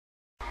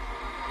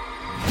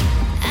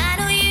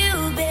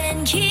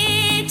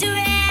kicked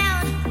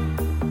around,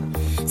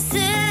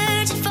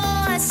 searching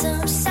for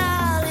some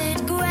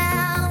solid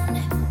ground.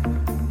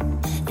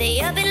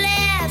 They up and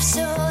left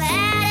so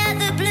out of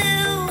the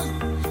blue,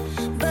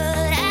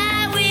 but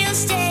I will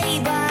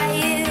stay by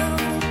you.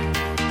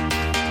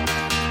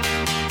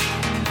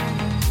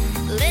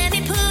 Let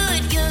me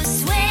put your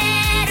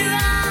sweater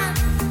on.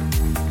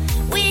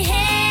 We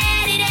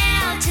headed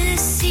out to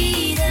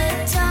see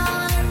the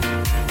dawn.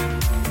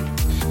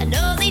 I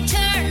know they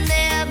turned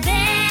their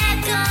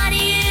back on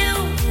you.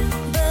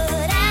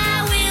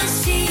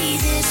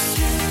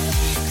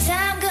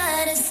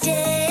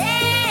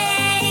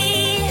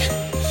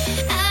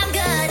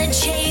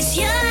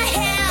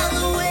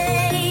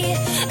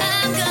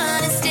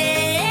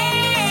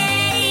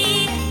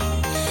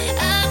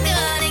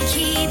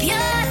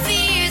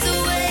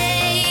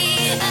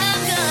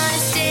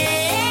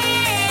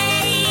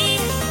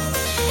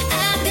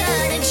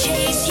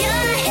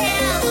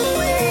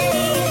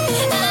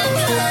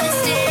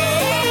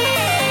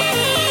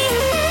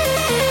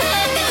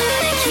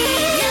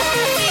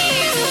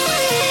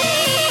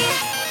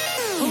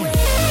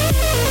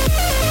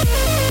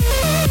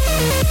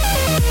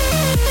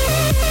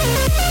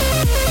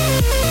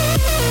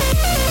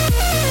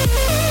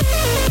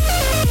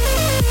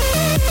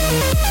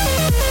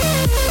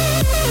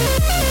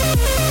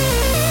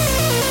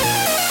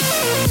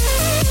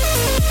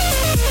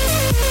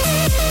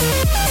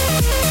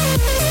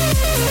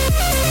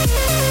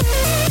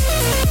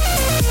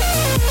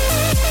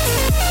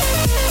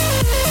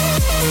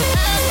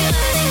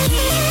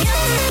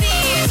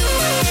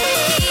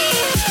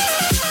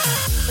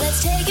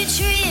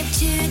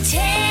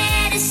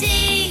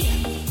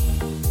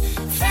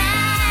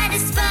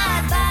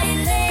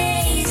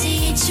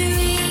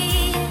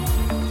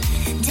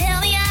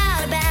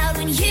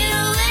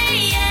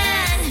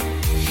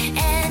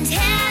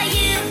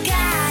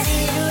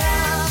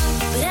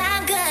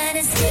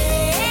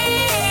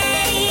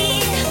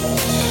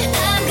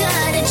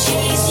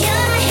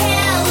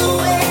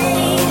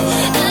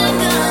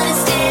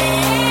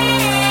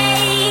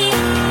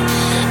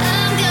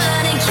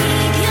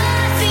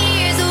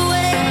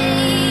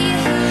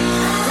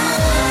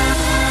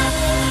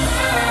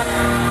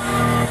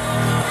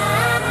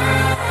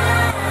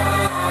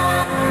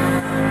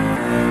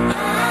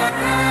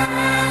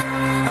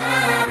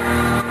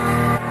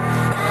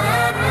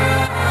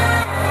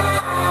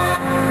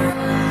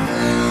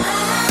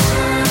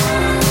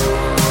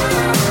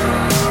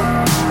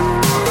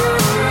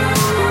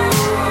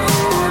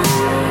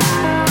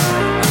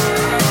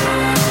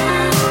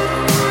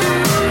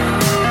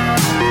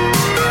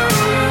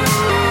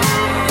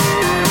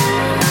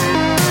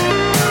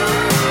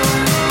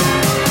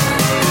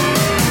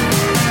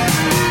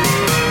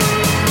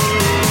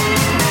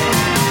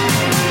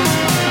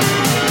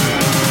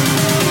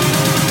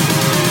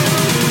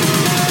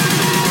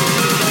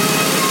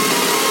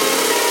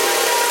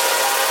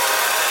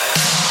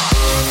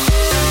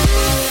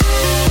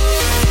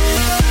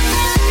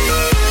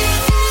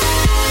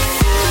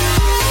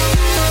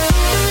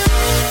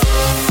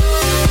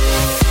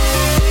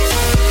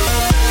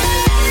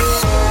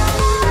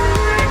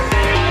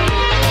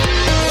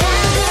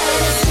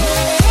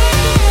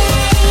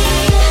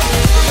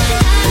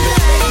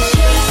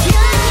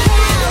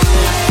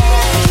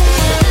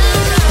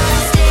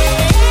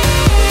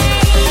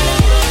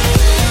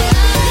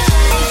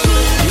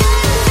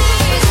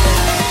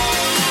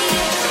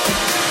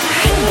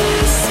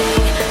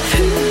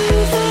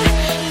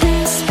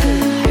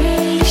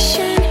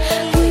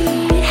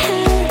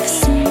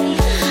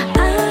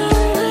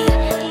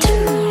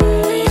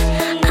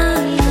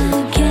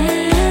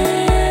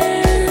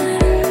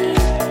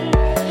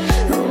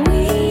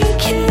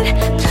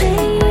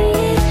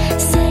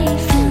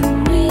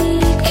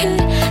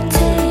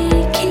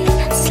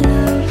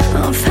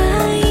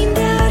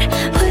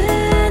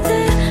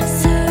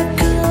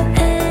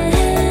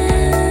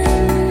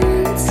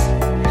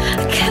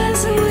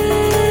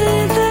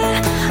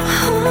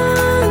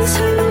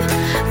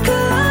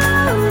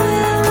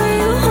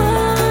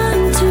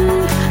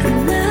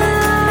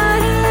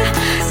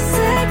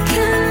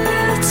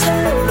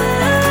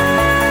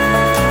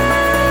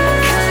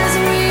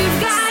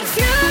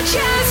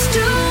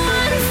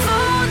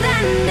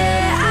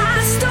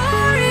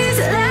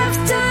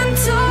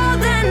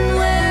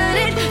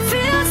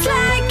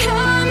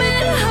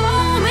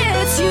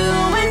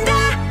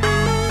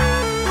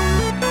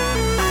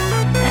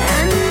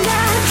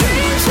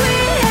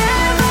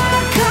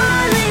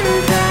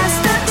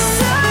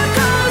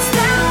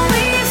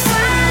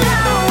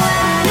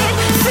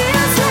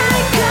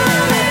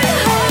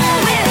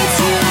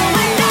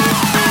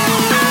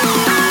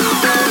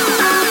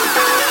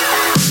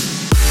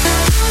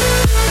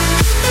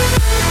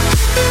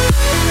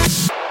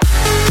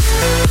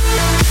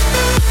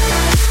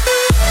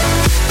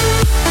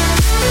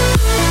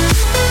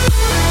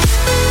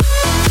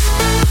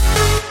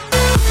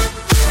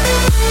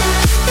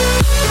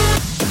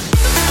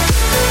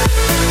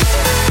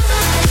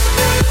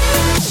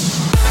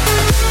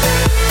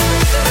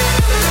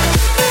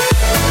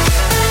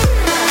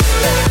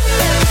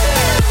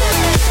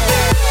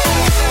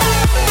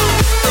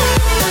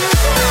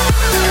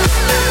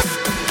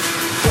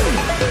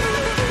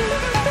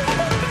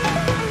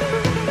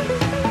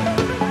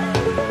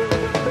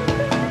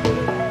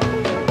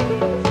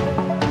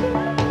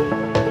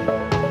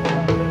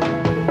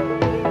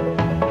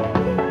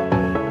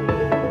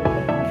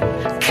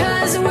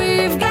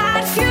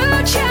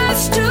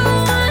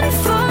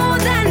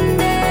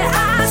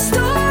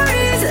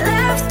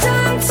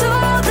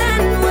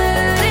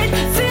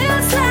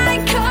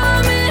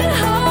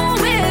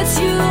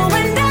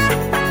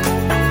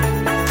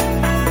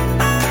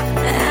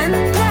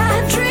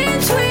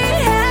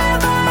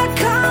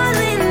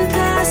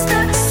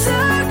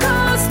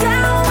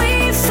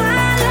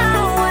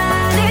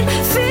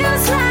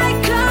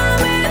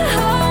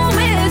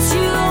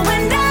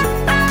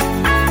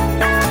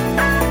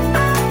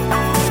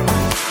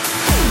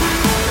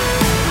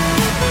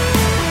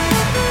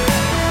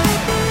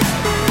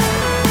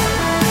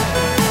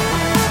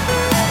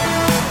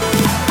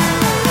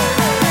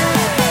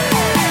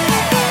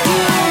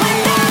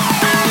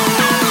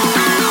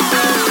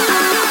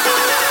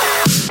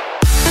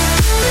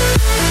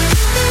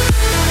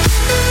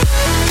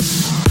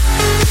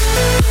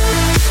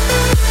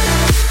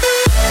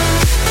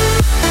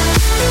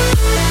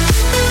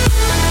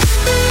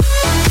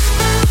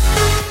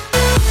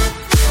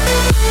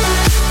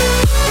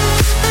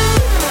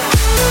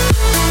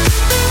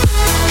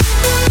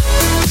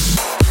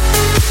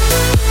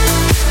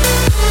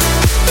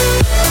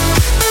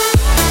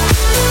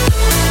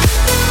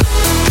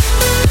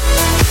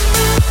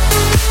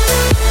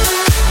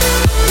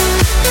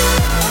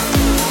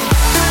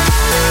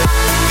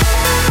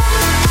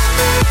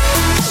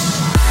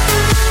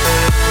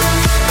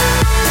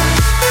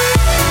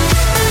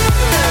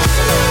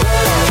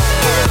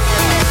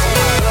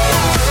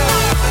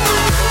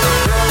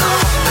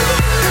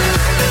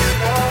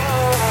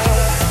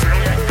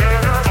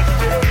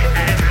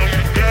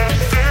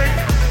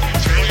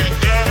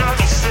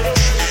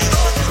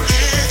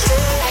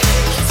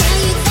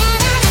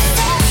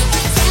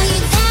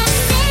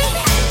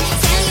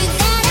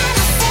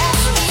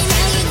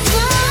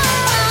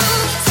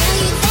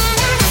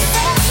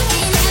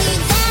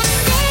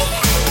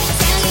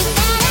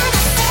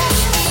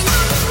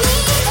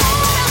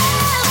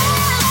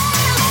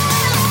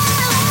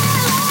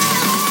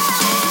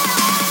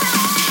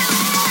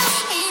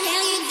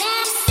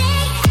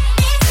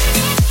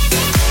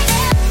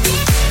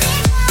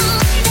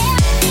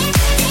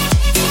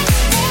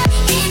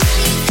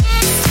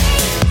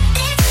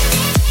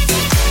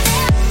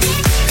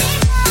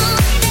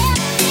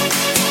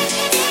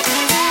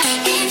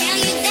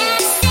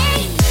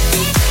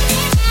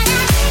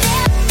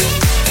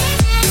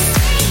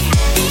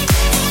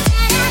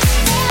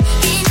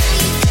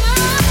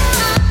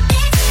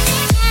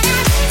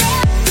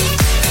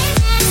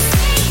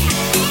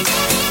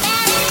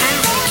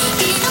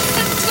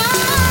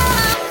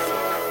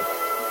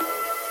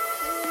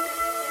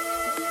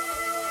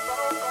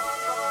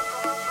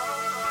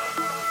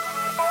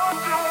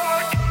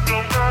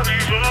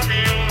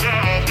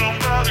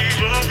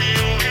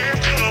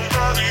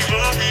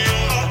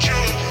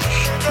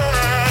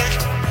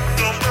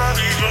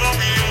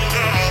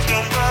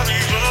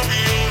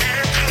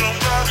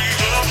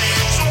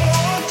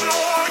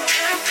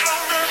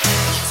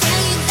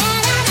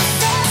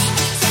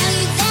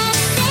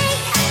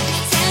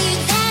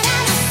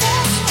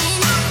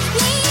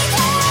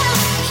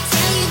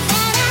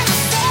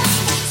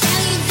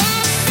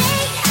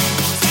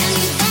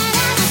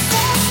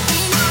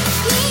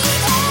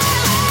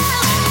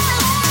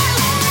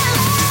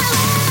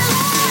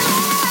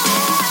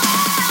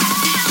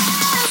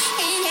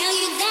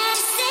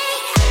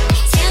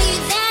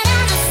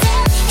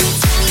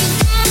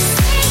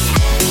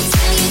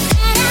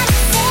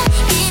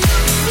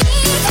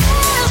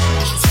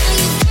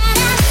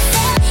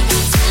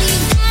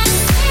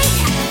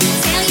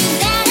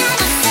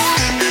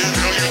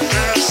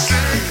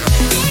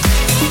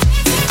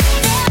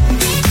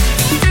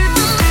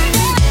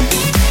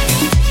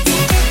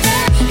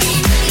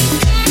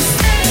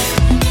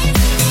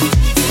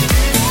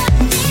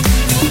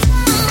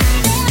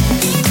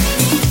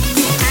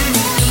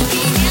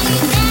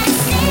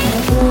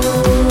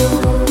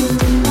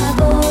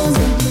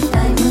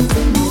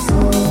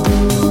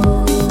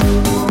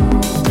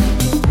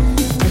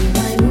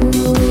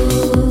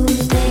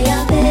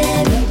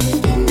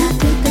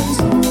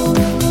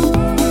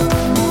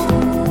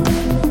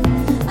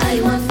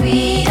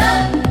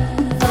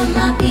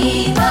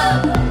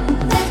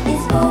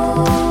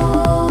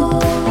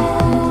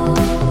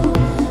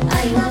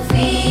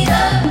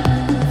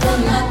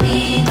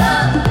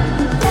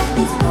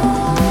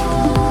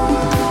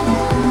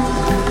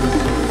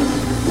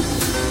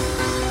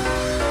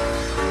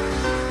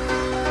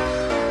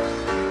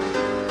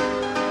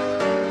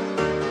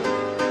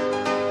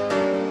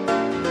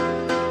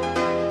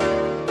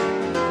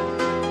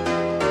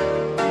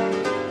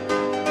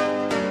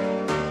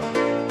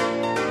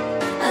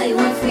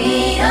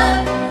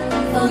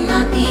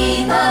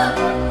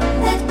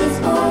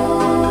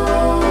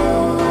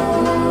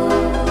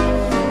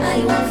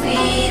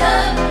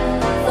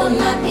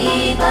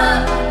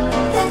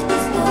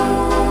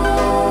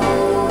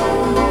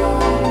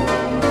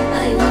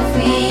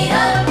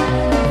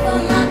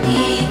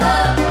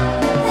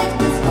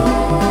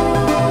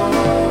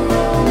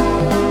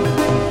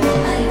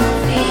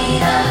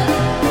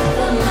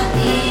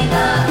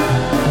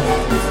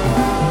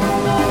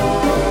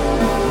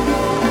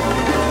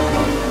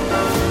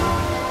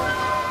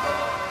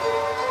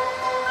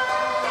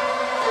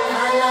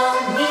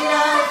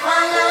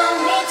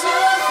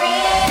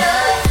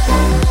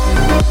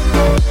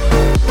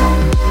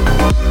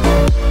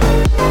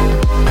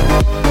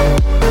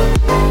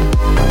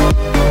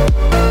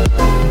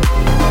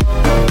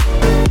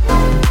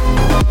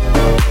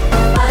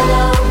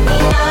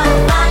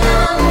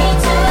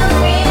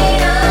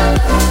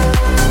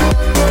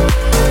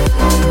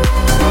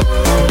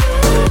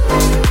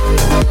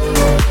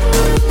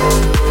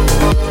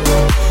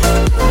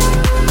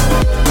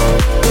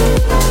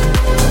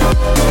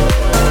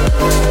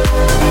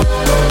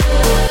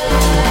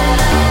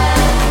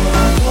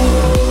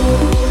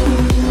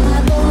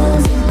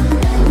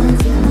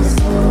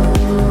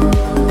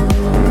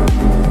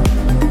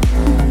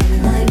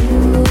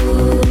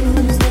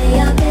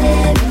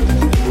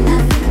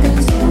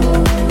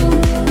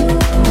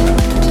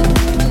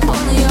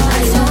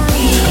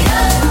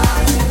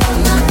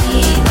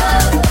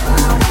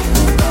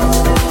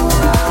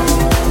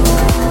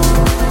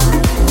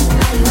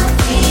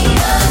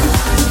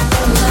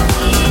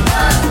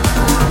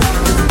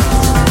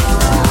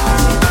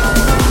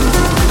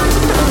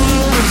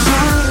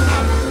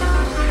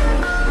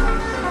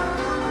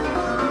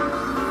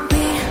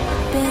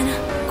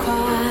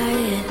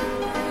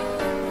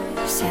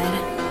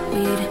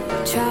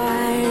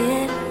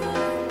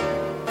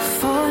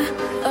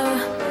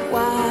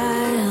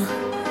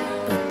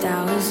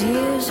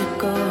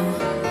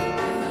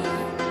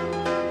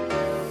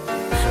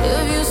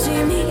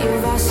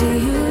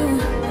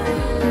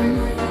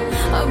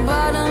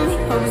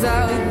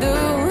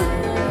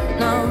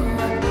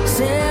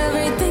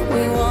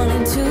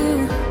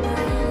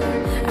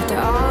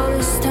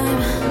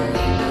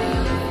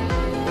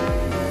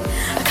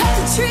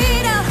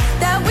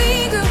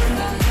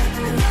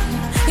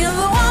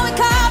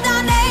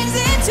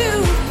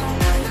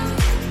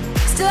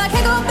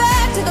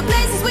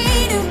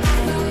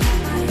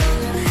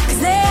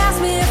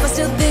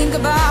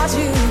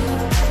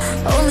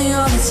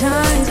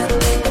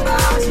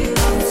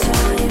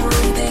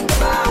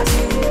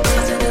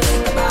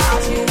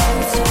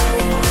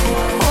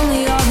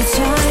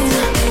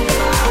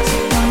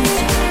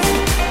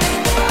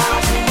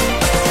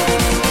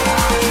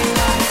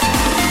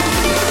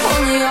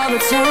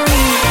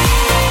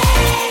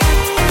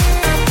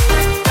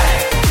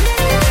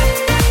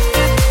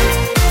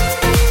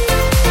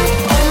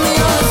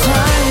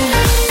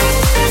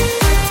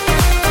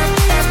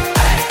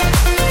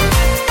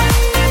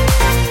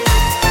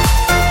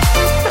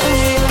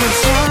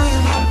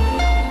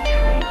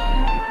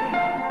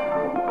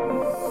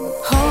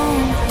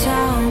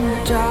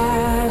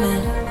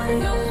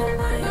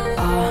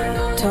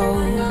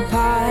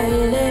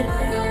 autopilot.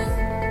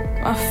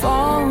 My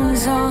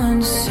phone's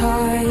on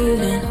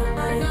silent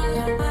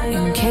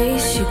in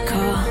case you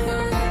call.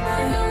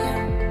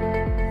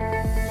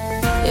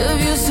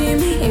 If you see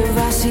me, if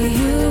I see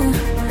you,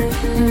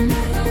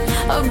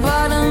 a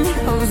part of me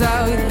hopes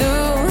that we do.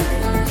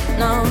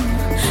 No,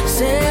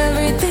 say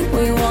everything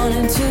we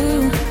wanted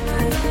to.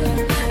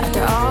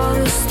 After all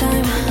this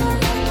time,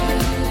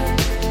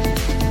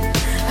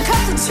 I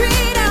cut the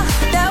tree down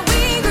that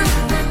we grew.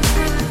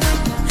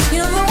 You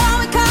know the one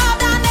we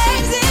carved our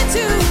names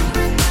into.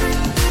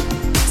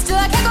 Still I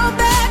can't go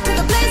back to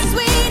the places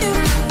we knew.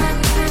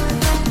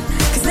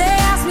 'Cause they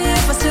ask me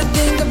if I still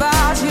think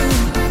about you.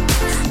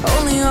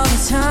 Only all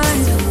the time.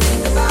 Still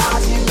think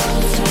about you all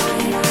the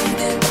time.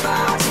 Think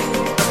about you.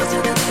 I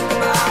still think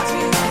about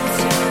you all the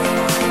time.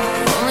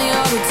 Only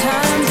all the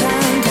time,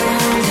 time,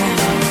 time, time.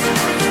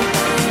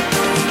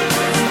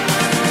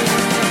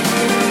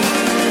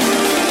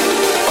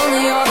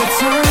 Only all the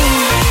time.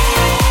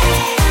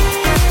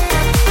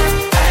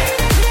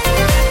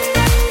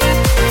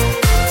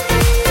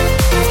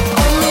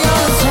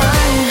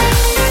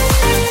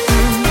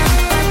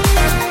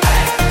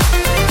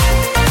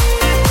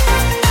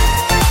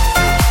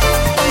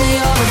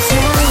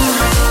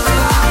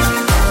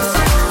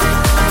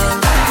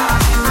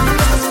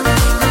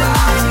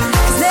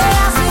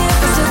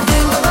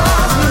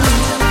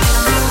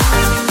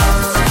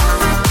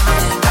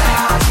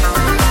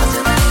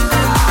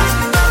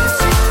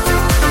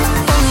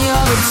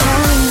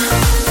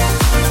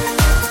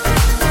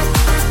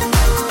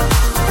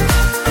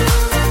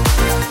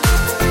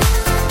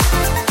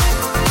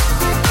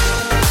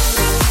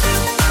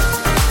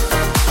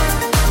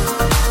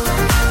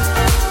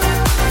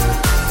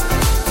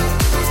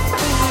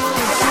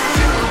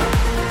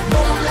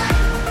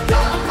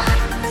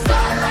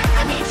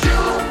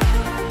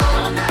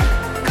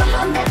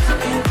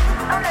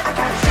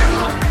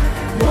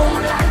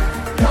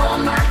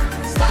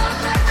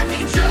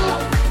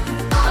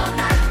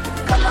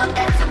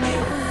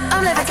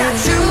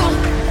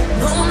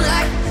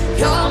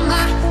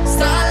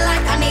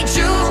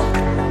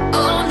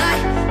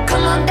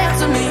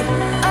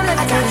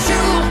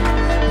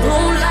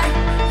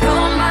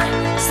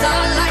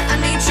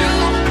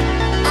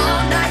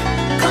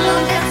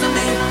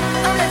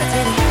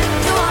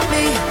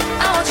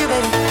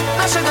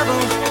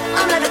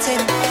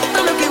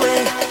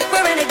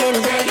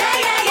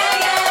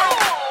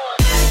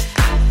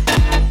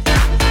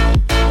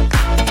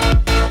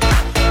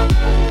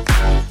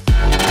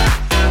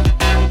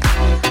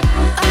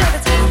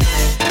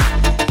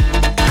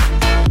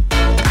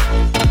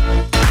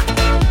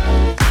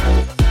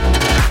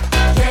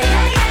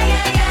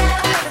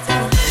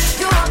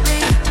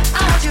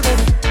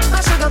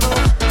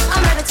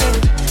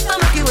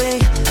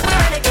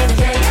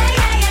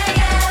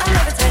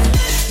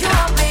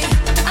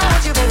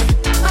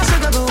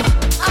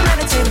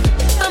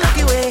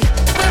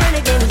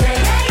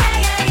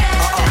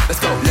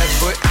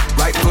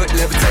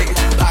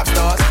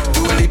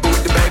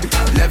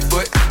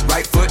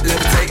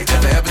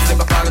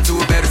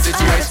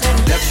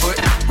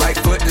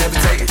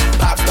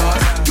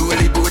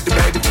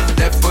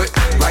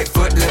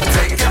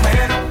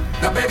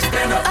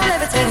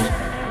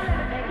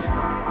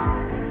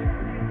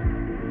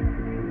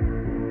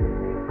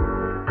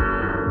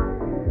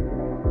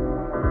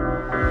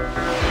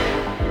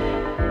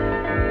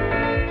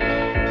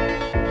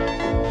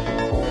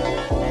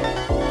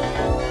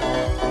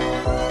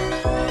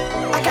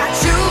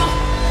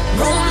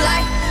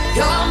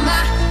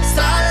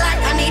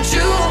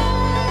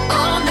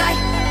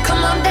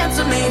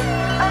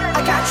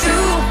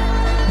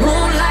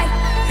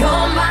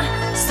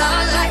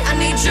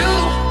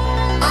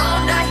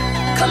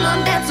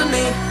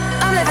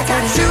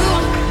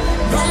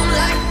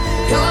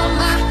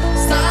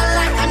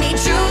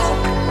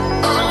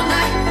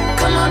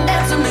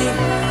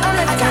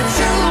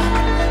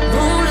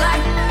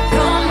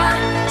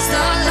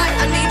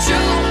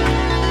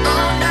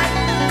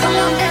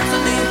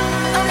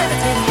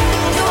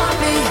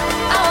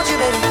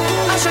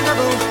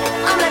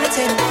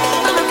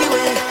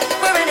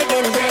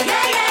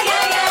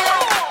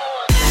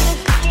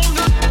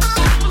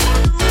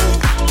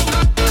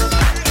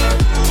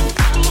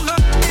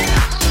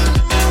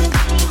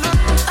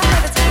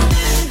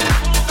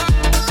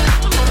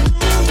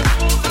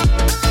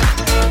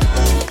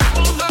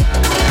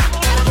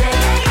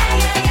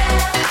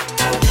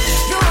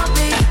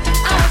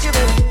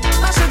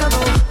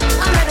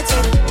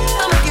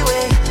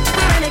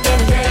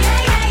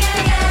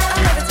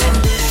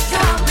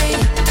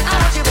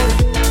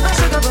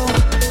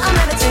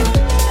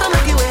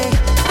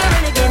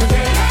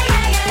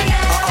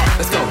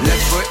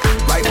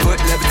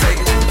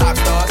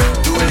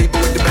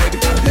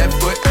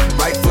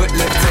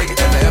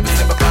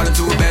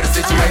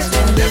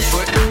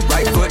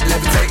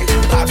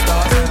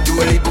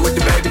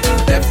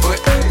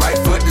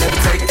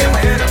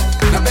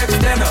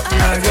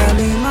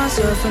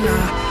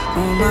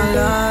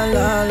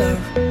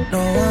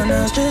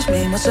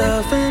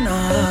 myself and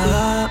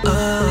I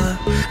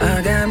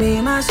got me,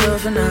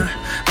 myself, and I.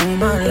 On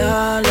my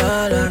la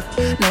la la.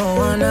 No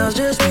one else,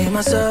 just me,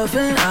 myself,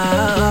 and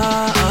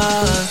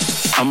I.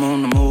 I'm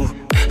on the move,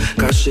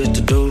 got shit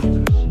to do.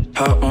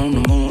 Hot on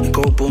the moon, it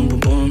go boom, boom,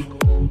 boom.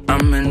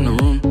 I'm in the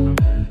room,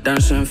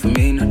 dancing for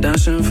me, not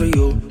dancing for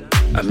you.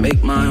 I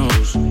make my own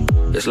rules.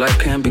 This life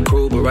can be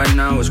cruel, but right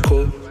now it's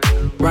cool.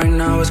 Right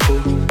now it's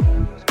cool.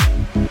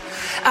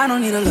 I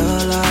don't need a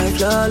love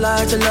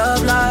life to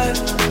love life.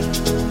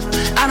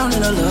 I don't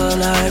need a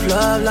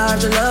love life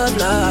to love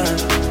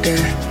life.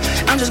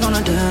 Yeah, I'm just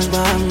gonna dance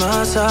by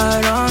my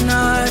side all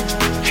night.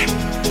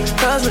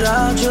 Cause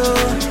without you,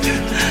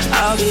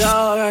 I'll be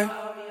alright.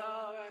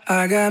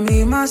 I got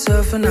me,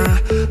 myself, and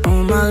I.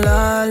 On my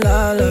la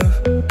la love.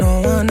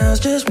 No one else,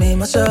 just me,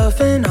 myself,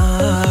 and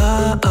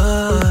I.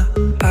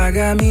 I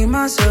got me,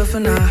 myself,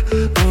 and I.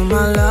 On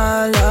my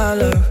la la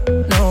love.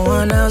 No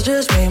one else,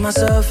 just me,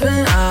 myself,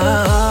 and I.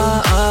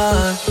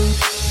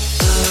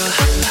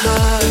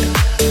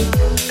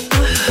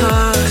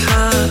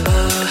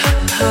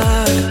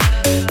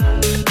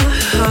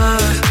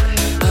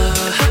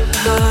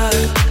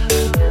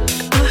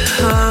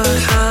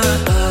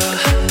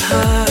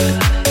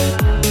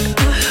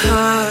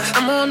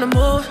 I'm on the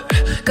move,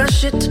 got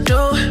shit to do.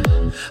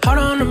 Heart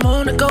on the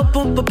moon, it go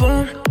boom, boom,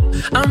 boom.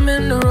 I'm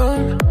in the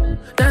room,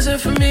 dancing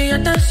for me, I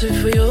dance it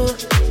for you.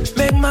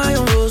 Make my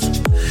own rules.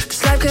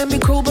 This life can be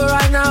cruel, but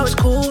right now it's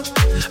cool.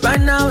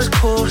 Right now it's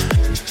cool.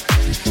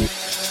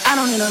 I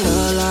don't need a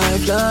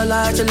love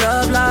life to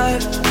love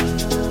life.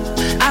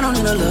 I don't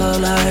need a love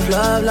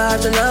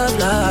life to love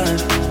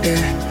life.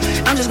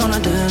 Yeah, I'm just gonna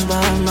dance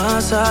by my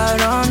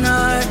side all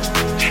night.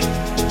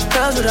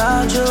 Cause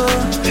without you,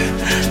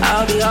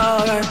 I'll be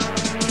alright.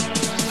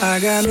 I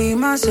got me,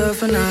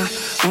 myself, and I.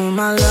 On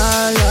my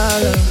la la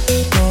la.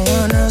 No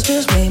one else,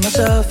 just me,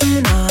 myself,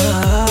 and I.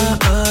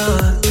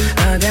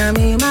 I got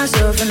me,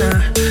 myself, and I.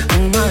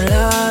 On my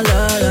la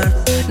la la.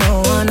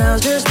 No one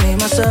else, just me,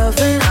 myself,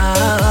 and I.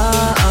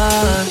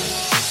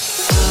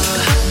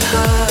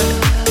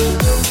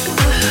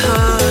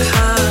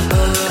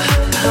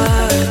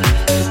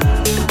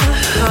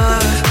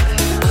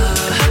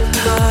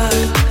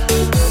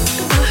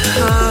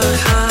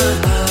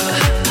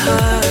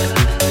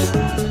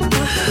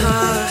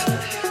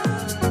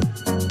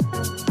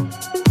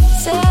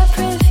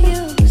 Separate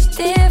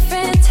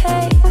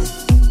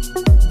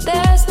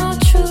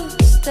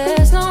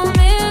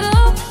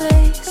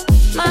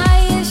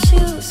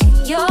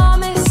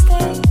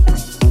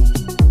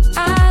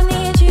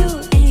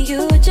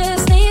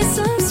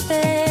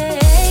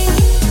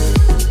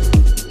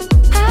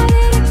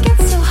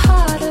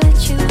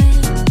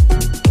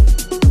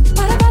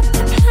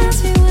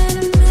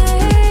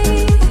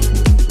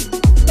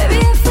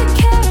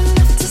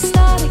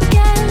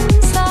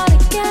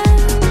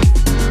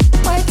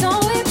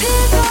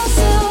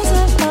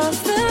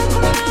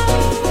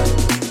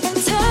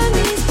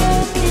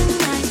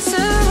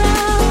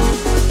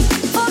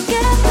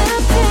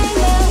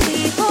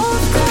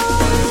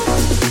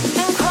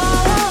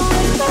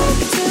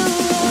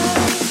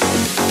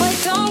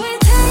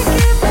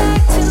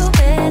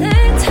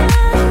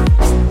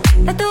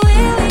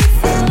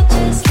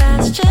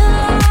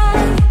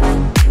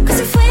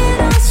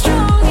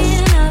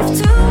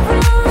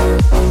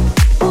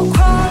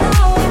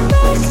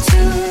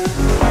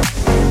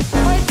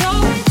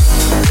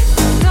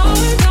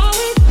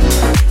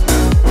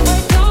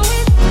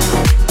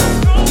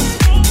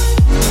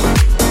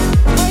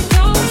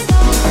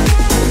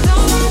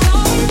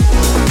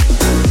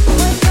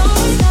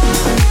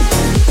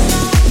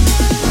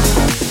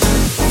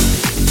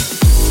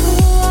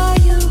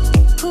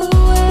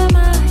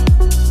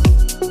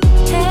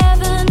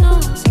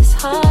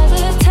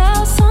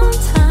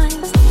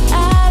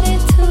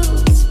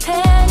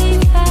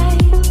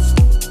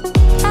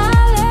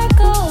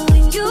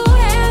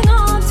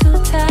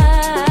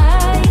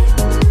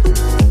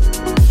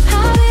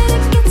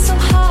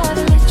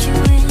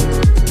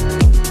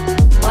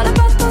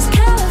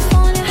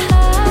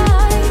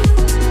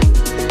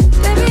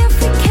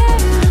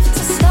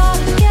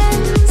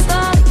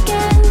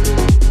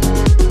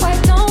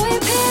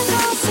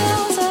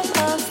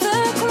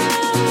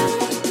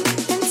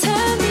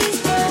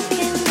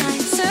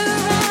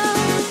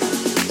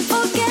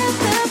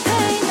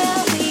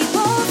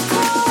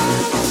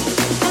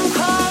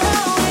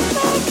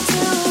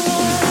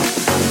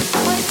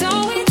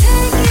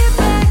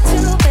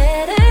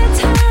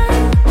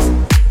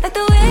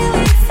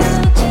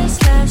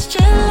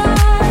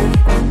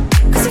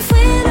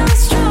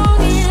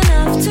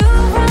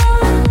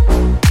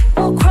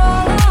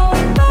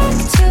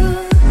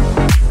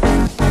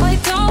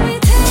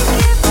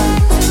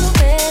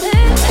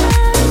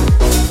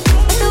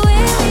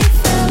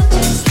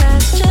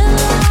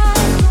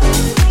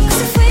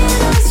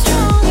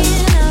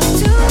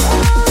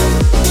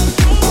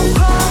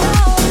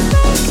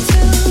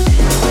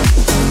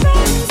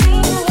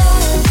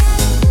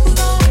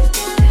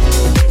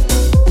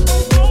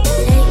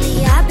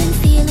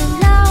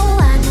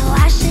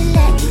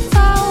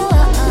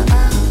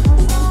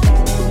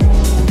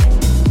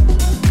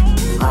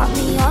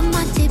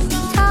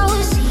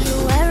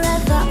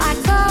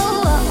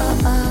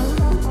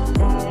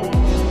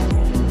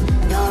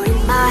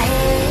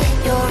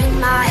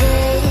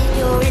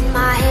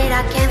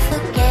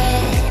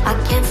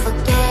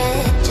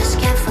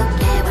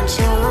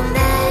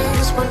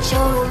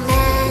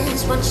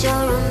want your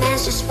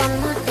romance. Just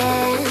one more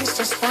dance,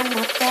 just one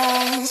more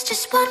dance,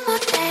 just one more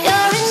dance.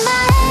 You're in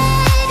my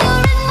head,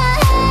 you're in my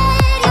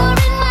head, you're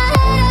in my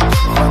head.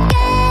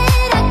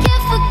 I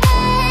can't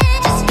forget,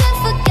 just can't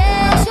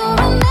forget your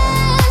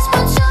romance.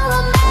 Want your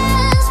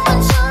romance,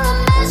 want your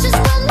romance. Just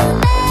one more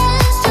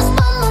dance, just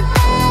one more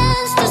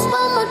dance, just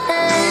one more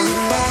dance.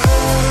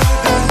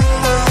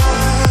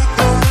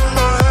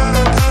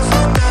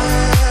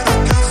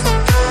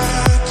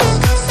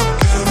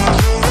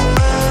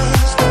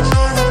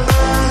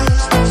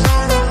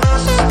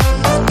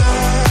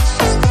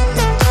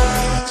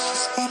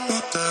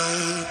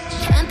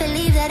 Can't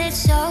believe that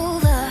it's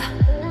over.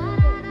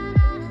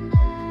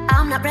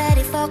 I'm not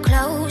ready for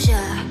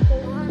closure.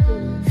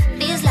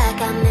 Feels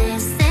like I'm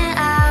missing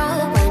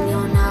out when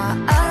you're not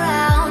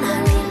around.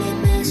 I really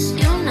miss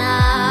you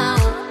now.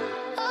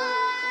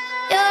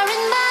 You're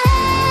in my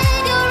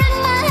head, you're in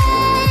my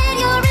head,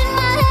 you're in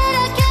my head.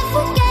 I can't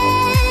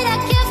forget,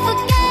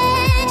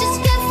 just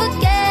can't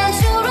forget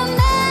your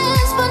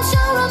romance. Want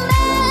your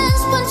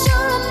romance, want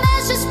your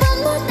romance. Just one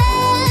more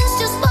dance,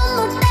 just one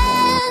more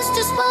dance,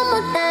 just one more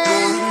dance.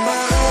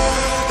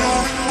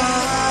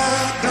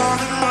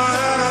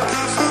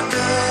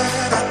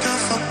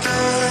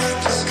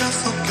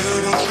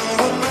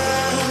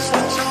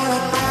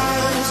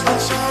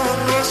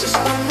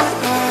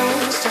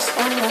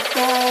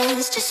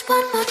 Just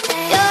one more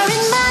day. You're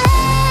in my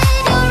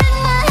head, you're in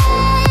my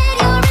head,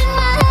 you're in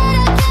my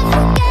head.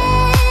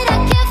 I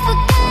can't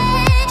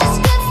forget, just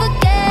can't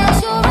forget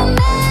your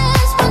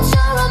romance. Want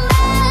your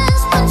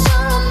romance, want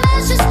your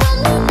romance. Just one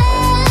more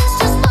dance,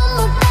 just one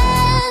more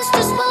dance,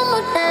 just one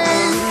more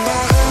dance.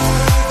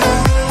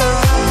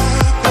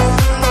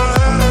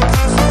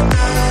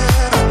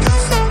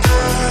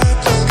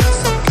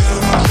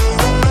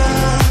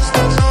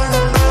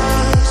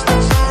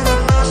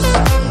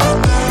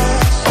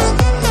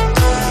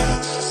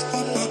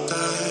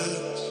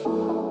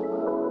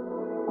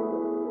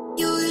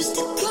 You used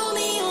to call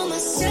me on my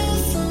cell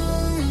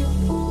phone,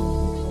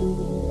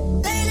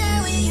 late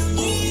night when you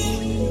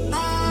need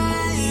my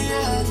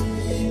love.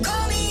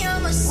 Call me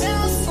on my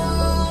cell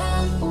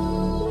phone,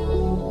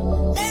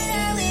 late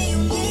night when you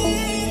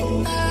need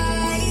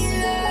my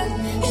love.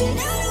 And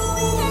I know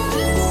when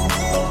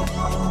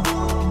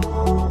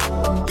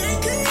that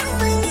could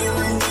only be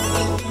one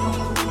day.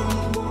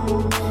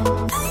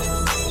 I know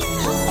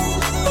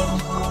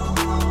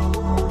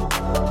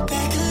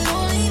that could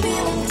only be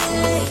one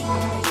day.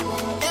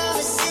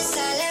 Ever since I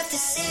left the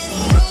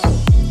city,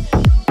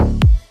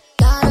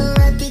 got a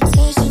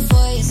reputation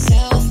for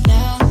yourself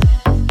now.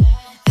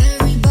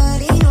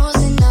 Everybody knows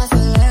that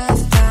nothing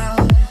left out.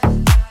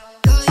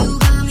 Girl, you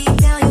got me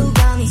down, you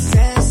got me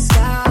stressed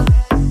out.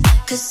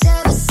 'Cause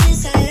ever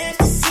since I left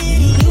the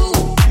city, you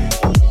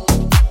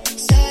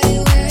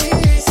started wearing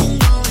less and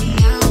going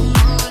out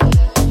more.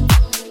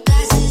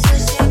 Glasses of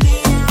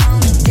champagne out on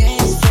the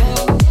dance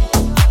floor,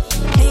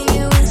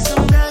 hanging with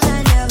some girls I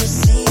never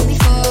seen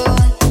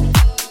before.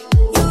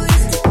 You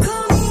used to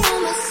call me on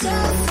my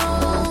cell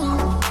phone,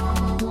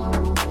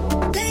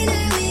 late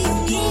night when you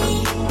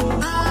need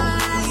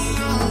my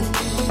love.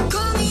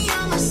 Call me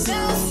on my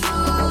cell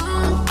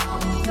phone,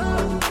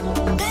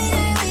 late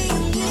night when you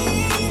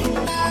need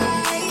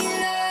my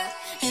love.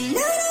 And I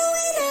know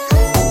when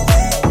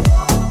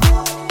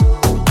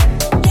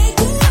that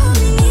could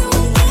only be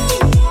one day.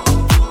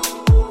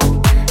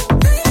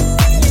 I know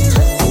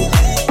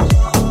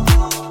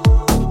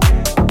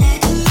that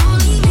could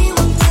only be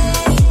one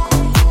day.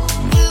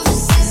 Ever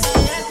since I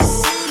left the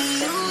city,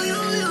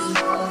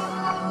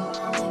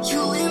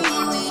 you and me,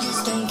 we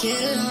just don't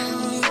get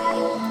along.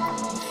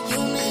 You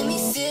made me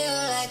feel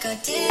like I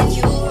did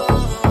you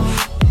wrong.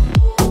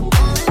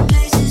 All the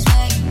places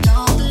where you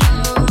don't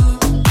belong.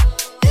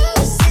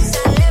 Ever since I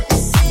left the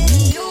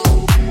city, you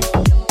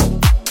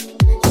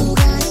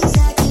got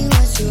exactly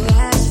what you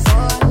asked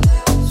for.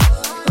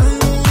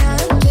 Running out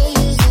of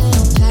pages in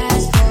your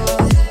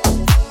passport,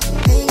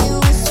 hanging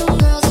with some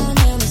girls I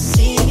never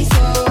seen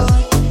before.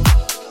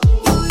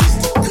 You used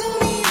to call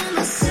me on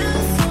my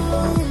cell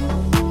phone,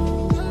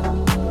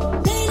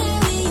 late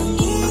night when you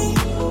need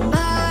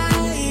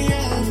my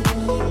love.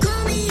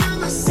 Call me on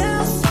my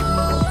cell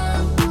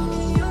phone,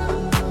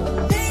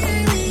 late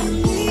night when you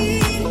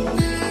need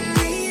my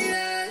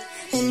love.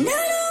 And I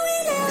know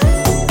when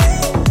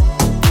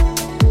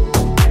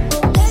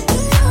that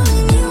could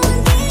only be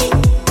one day.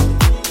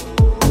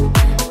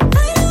 I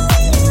know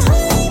when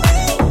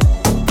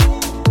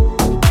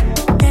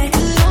that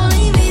could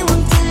only be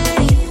one day.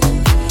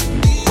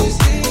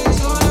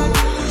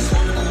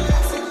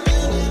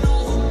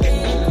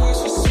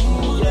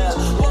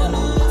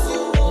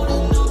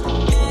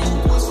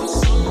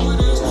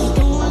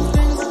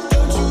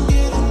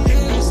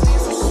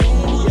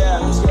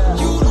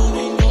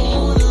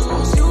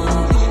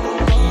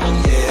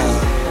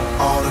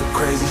 All the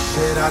crazy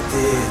shit I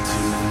did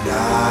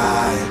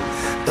tonight,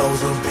 those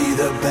will be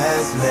the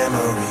best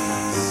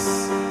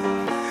memories.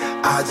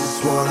 I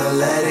just wanna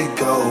let it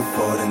go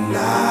for the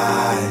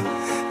night.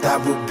 That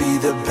would be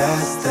the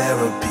best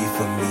therapy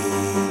for me.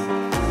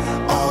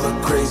 All the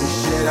crazy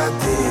shit I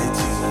did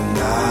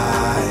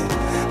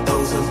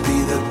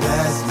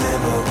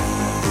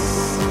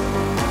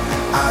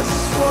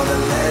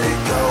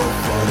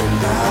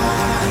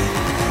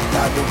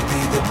would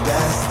be the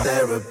best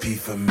therapy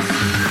for me.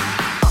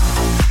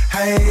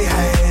 Hey,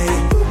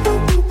 hey,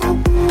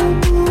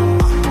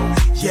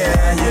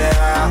 yeah,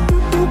 yeah.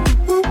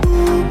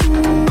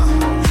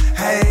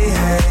 Hey,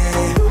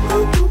 hey,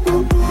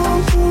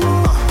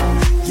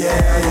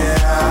 yeah,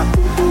 yeah.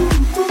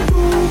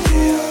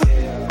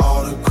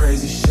 All the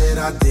crazy shit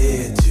I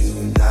did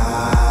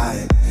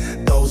tonight,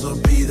 those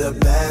will be the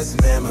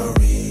best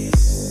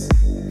memories.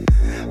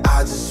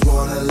 I just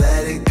wanna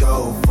let it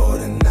go for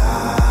the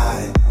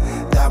night.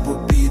 That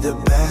would be the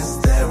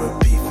best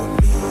therapy for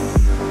me.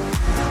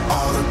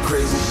 All the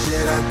crazy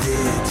shit I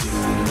did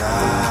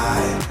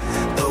tonight,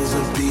 those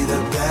would be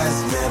the best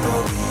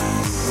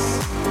memories.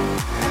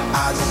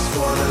 I just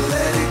wanna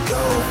let it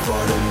go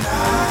for the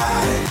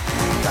night.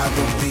 That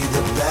would be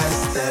the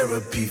best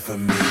therapy for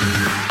me.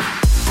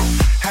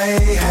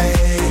 Hey, hey,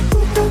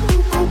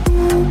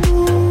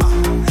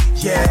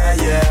 yeah,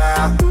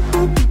 yeah.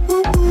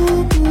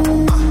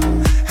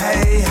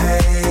 Hey,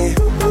 hey,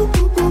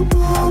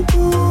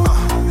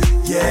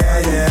 yeah,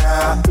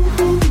 yeah.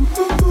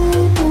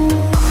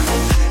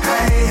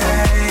 Hey,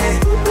 hey,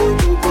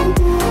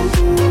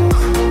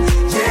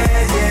 yeah,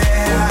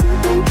 yeah.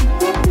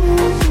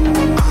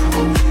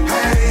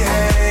 Hey,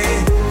 hey,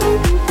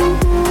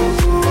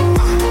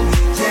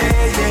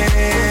 yeah,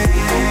 yeah.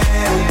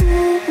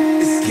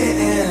 It's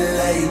getting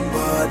late,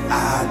 but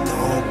I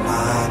don't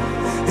mind.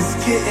 It's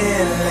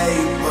getting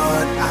late,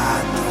 but I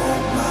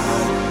don't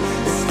mind.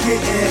 It's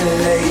getting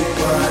late,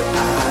 but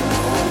I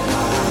don't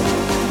mind.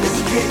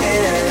 It's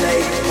getting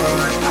late,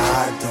 but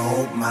I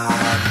don't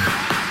mind.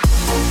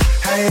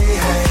 Hey,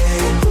 hey,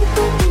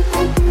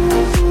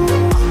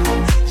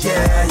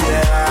 yeah,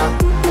 yeah.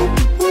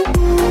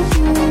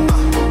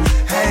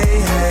 Hey,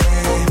 hey,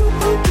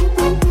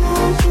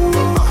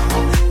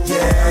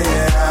 yeah,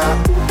 yeah.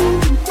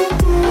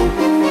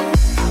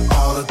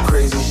 All the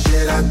crazy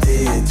shit I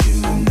did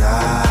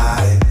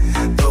tonight,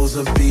 those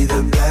will be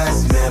the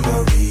best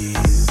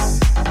memories.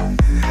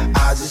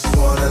 I just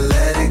wanna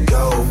let it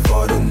go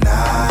for the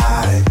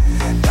night.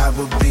 That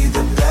would be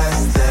the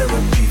best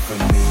therapy for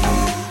me.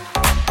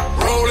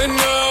 Rolling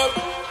up,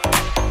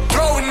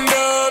 throwing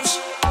dubs,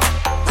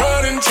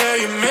 run and tell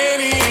your man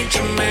he ain't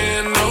your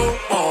man no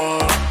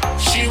more.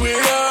 She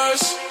with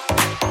us,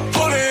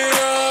 pulling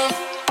up,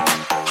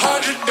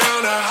 100 down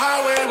the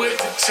highway with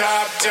the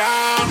top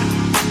down.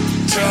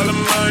 Tell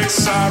him I ain't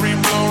sorry,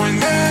 blowing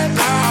that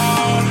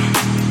loud.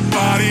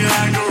 Body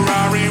like a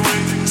Rari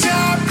with the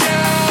top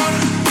down.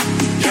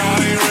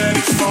 Y'all ain't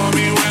ready for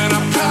me when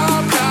I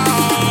pop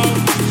out.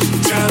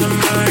 Tell him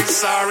I ain't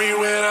sorry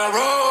when I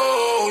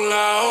roll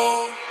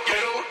out.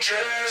 Ghetto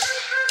dress,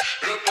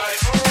 look like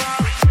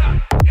Ferrari.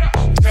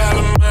 Tell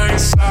him I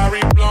ain't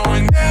sorry,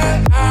 blowing that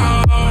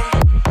loud.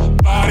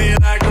 Body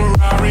like a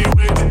Rari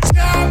with the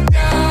top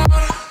down.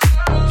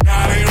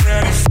 Y'all ain't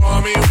ready for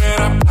me when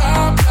I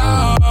pop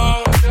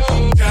out.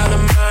 Tell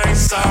him I ain't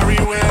sorry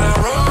when I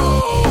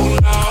roll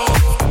out.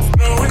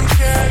 Blowing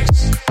checks,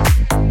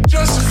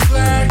 just a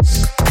flex.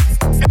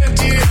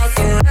 Empty out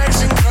the racks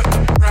and cut the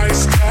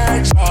price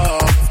tags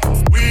off.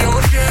 We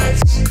on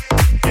jets,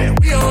 yeah,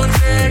 we on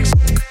next.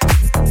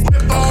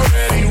 Whip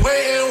already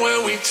waiting when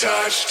we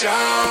touch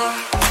down.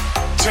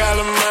 Tell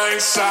him I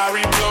ain't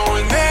sorry,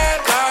 blowing that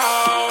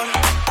loud.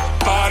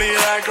 Body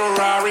like a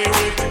Rari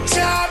with the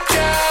top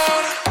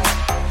down.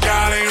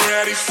 Y'all ain't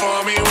ready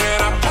for me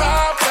when I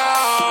pop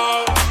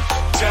out.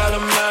 Tell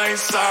him I ain't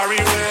sorry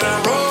when I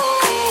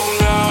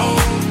roll out.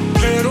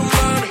 Little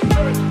mommy,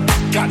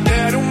 got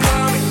that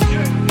umami.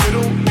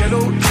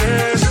 Little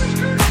dress,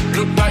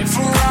 look like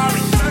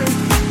Ferrari.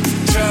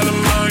 Tell him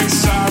I ain't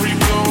sorry,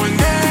 blowing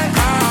that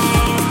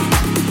out.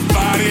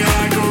 Body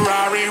like a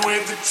Rari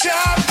with the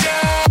top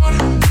down.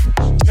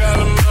 Tell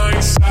him I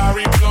ain't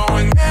sorry,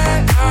 blowing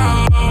that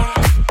out.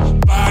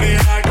 Body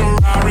like a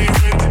Rari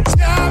with the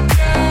top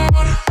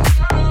down.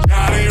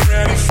 Y'all ain't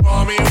ready for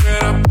me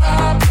when I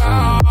pop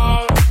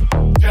out.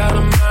 Tell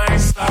him I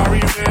ain't sorry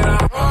when I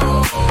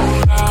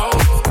roll out.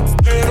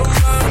 Little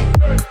mommy,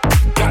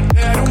 got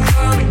that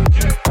umami.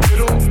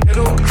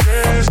 Little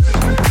dress,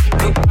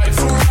 look like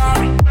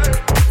Ferrari.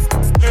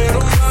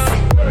 Little mommy,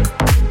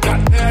 got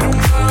that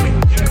umami.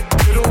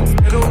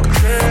 Little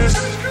dress,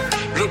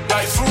 look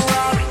like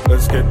Ferrari.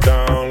 Let's get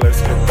down to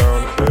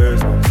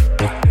business.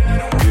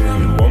 Give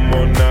you one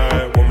more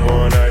night,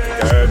 you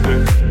got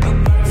this.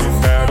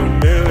 We've had a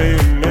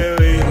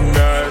million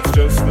nights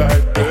just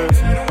like this.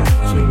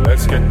 So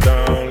let's get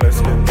down to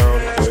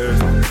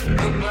business.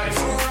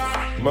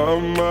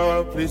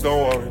 Mama, please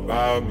don't worry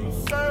about me.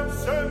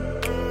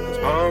 'Cause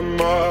I'm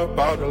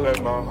about to let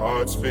my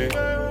heart speak.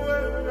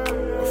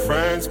 My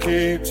friends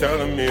keep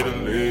telling me to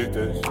leave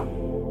this.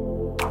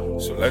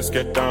 So let's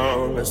get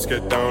down to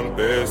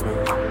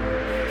business.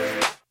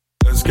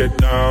 Let's get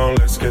down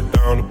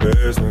to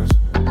business.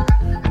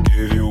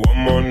 Give you one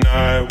more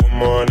night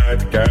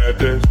to get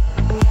this.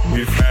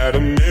 We've had a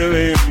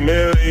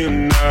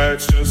million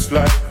nights just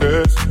like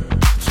this.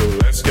 So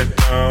let's get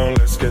down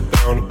to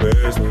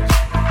business.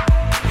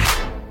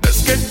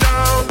 Let's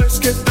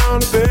get down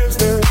to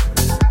business.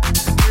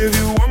 Give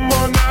you one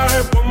more night.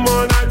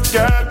 night,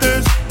 got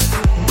this.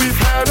 We've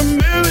had a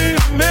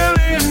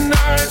million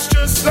nights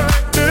just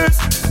like this.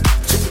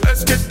 So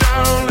let's get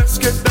down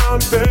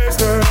to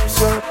business.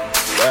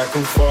 Back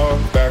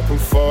and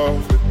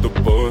forth with the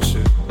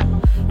bullshit.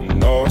 I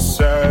know I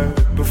said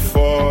it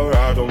before,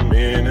 I don't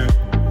mean it.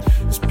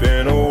 It's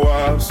been a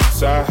while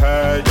since I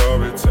had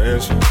your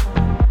attention,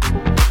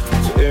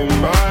 so it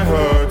might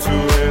hurt to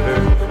hit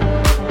it.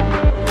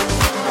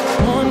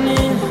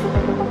 Morning,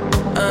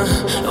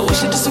 we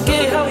should just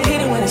forget how we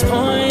hit it when it's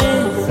pouring.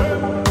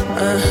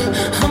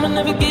 I'ma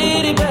never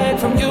get it back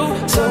from you,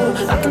 so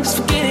I can just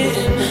forget it.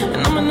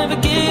 And I'ma never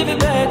give it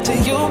back to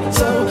you,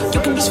 so you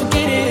can just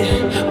forget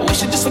it. We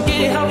should just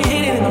forget how we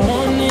hit it in the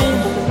morning.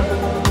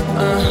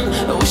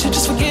 We should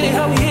just forget it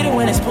how we hit it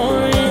when it's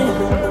pouring.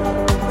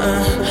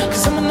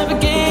 Cause I'ma never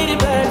get it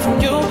back from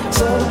you,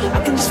 so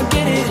I can just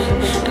forget it.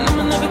 And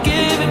I'ma never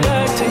give it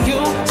back to you,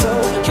 so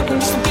you can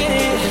just forget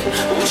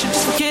it. We should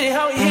just forget it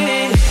how we hit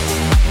it.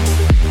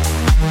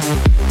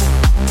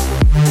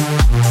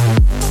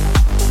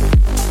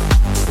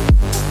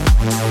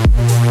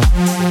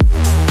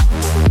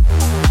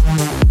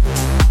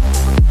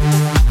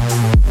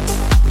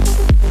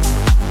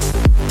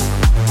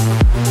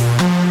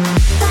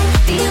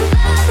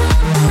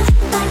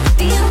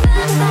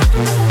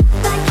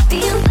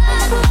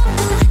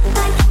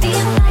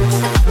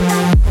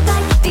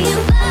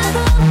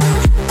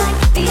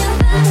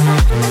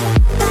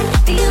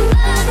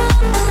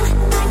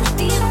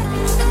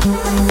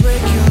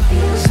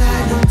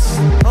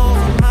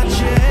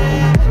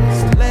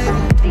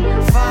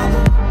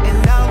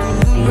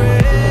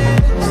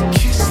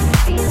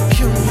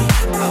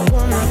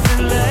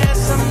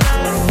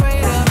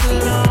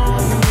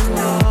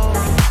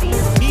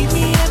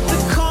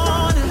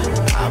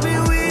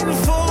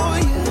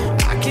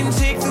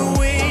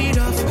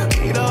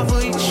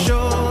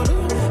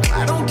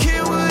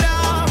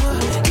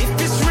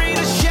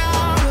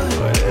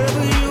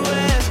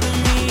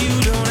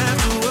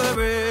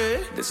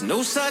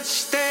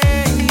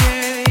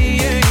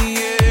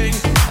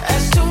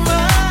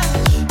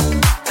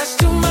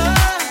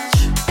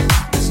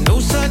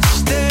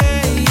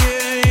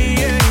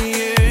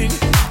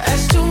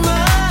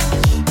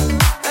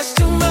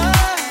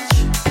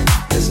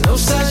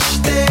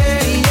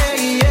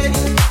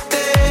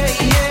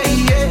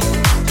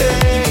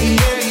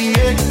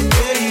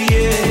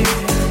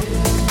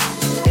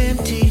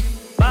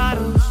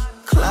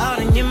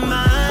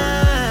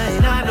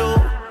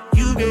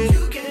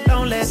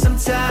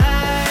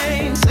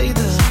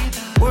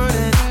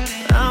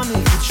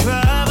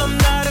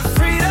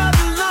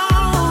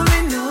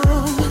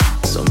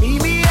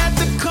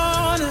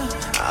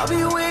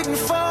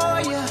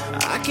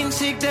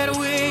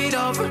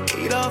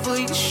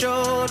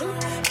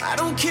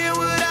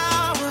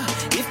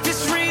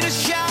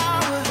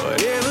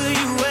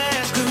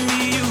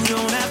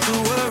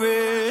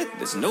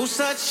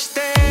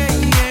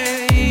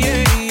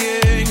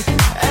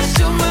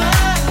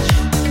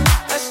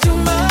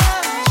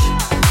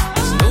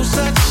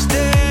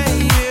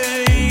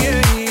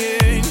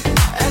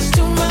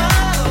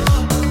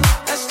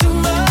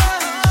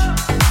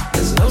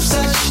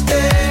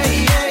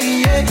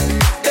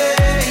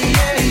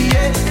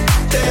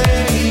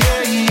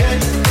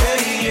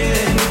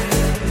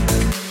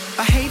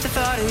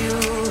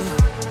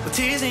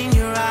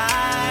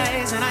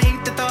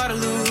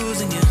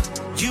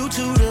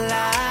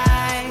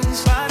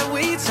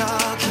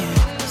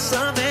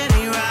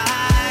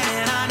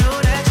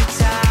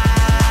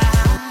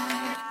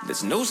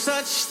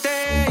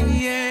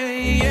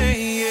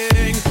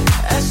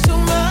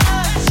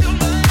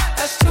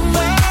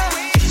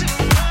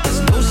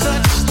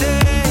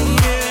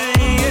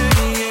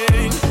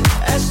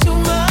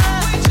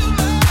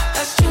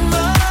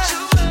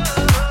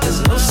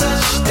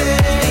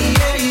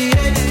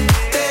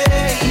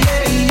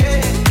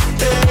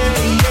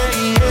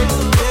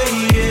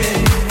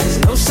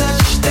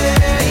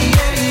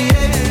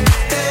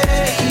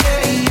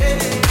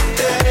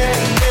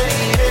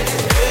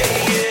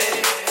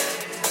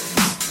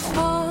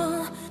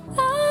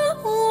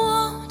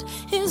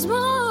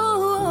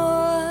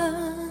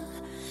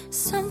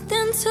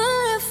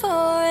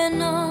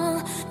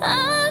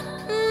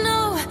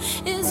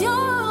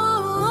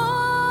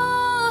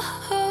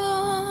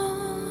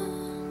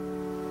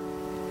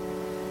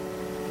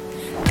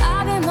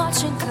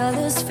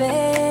 Colors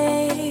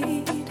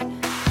fade.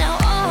 Now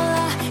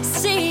all I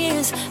see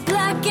is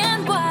black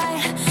and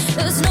white.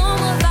 There's no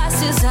more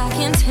vices I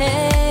can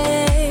take.